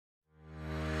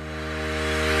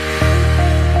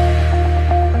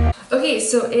Okay,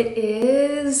 so it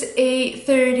is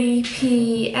 8:30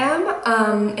 p.m.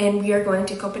 And we are going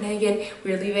to Copenhagen.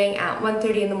 We're leaving at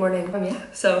 1:30 in the morning. Yeah,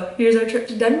 so here's our trip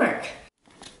to Denmark.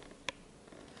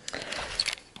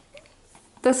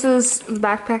 This is the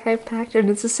backpack I packed, and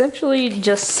it's essentially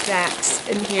just snacks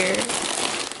in here.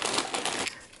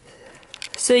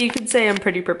 So you could say I'm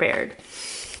pretty prepared.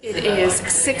 It is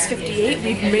 6:58.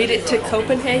 We've made it to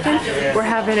Copenhagen. We're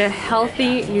having a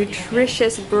healthy,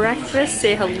 nutritious breakfast.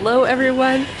 Say hello,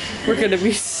 everyone. We're gonna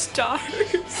be stars.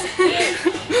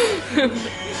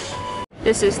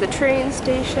 This is the train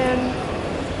station.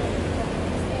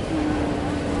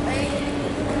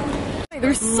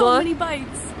 There's so many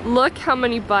bikes. Look how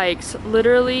many bikes.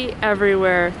 Literally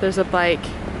everywhere there's a bike.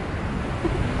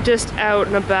 Just out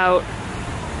and about.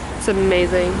 It's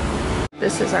amazing.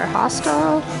 This is our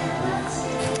hostel.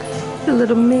 The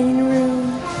little main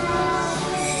room.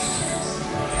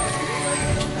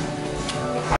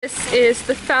 This is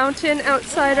the fountain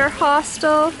outside our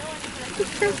hostel.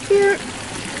 Look how cute.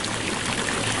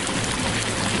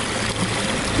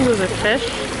 Those are fish.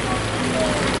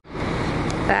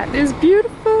 That is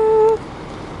beautiful.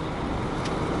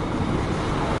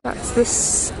 That's the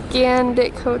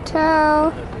Scandic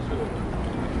Hotel.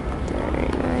 Very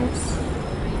nice.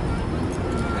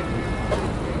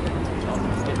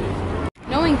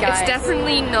 Knowing guys. It's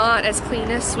definitely not as clean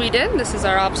as Sweden. This is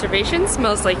our observation.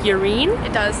 Smells like urine.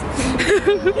 It does.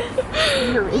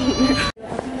 Urine.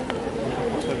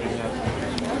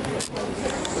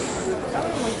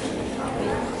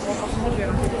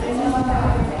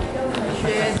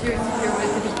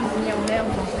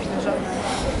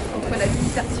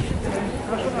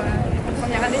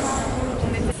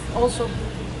 Also,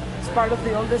 it's part of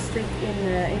the oldest street in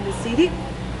the city.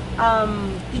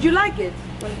 Did you like it?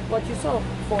 What you saw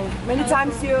before? Many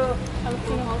times you...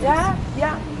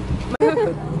 Yeah.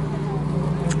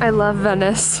 I love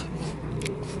Venice.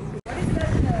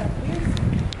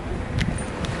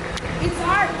 It's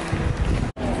art!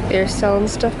 They're selling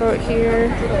stuff out here.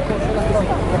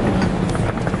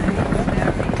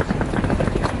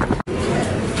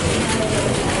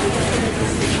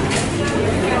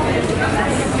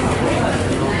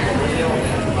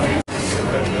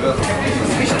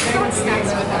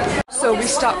 So we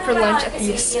stopped for lunch at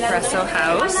the Espresso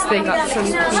House. They got some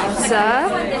pizza.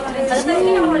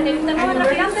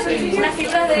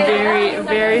 Very,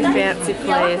 very fancy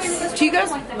place.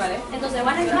 Chicos?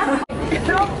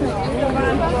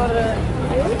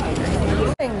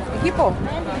 Equipo.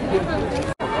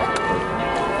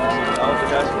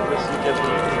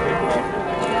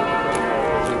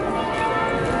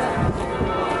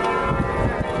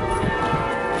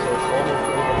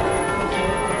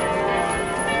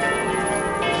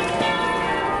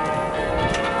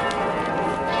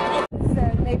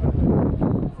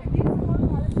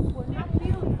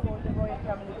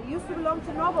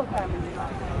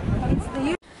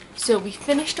 So we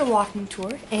finished a walking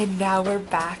tour and now we're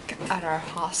back at our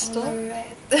hostel.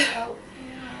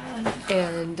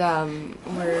 And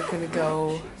we're gonna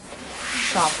go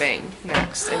shopping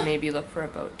next and maybe look for a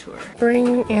boat tour.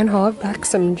 Bring Anne Hogg back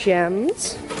some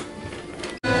gems.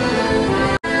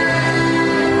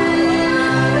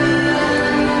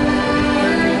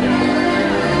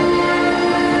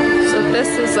 So this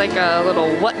is like a little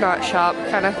whatnot shop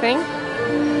kind of thing.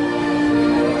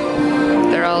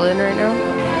 They're all in right now.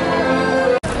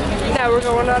 Now we're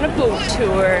going on a boat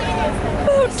tour.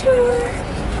 Boat tour!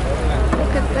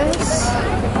 Look at this.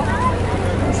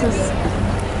 This is...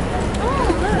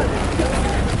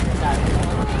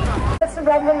 That's the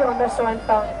Roman restaurant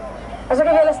found. Og så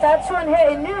kan vi ellers starte turen her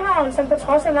i Nyhavn, som på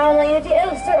trods af navnet er en af de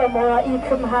ældste områder i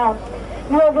København.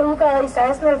 Nyhavn blev udgravet i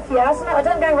 1670'erne, og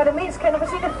dengang var det mest kendt for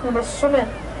sine fulde sømænd.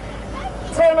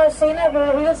 300 senere blev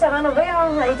det hele taget renoveret,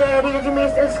 og i dag er det en af de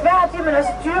mest elskværdige, men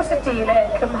også dyreste dele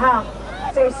af København.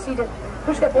 Så jeg siger det.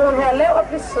 Husk at broen her er lav og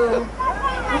blive siddende.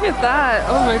 Look at that!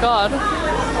 Oh my god.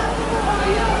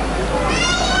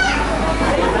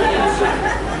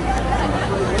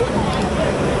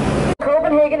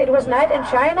 Copenhagen, it was night in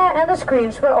China and the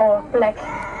screens were all black.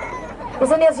 Wir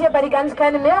sind jetzt hier bei die ganz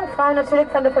kleine Meerjungfrau, natürlich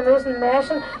von der famösen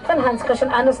Märchen von Hans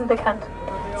Christian Andersen bekannt.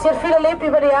 Sie hat viel erlebt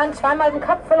über die Jahre, zweimal den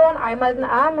Kopf verloren, einmal den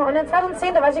Arm und in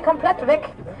 2010 da war sie komplett weg.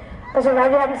 Also wir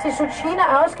haben sie zu China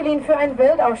ausgeliehen für eine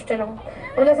Weltausstellung.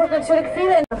 Und das ist natürlich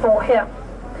viel Info hier.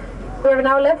 We have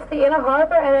now left the inner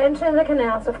harbor and are entering the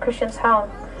canals of Christianshavn.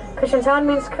 Christianshavn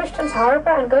means Christian's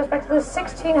harbor and goes back to the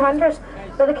 1600s,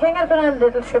 where the king had been on a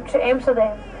little trip to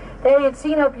Amsterdam. There he had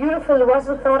seen how beautiful it was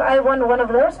and thought, I want one of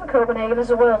those in Copenhagen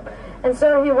as well. And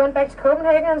so he went back to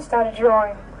Copenhagen and started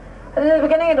drawing. And in the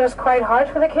beginning it was quite hard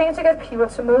for the king to get people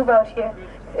to move out here.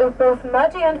 It was both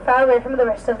muddy and far away from the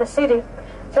rest of the city.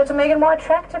 So to make it more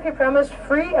attractive, he promised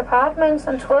free apartments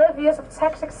and 12 years of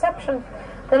tax exception.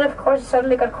 Then of course it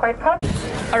suddenly got quite popular.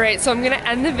 Alright, so I'm gonna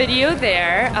end the video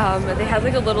there. They had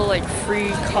like a little like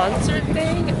free concert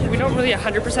thing. We don't really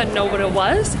 100% know what it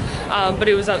was, but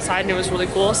it was outside and it was really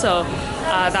cool. So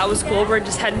that was cool. We're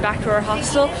just heading back to our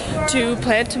hostel to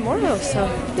plan tomorrow. So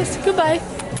yes, goodbye.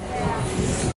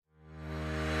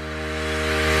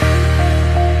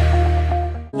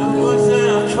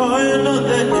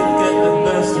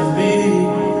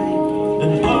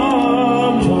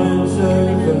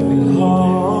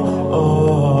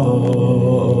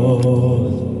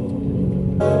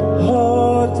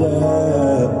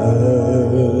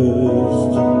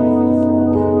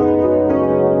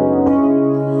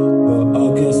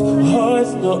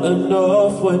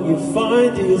 When you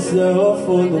find yourself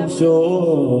falling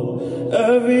short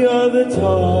every other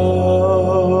time.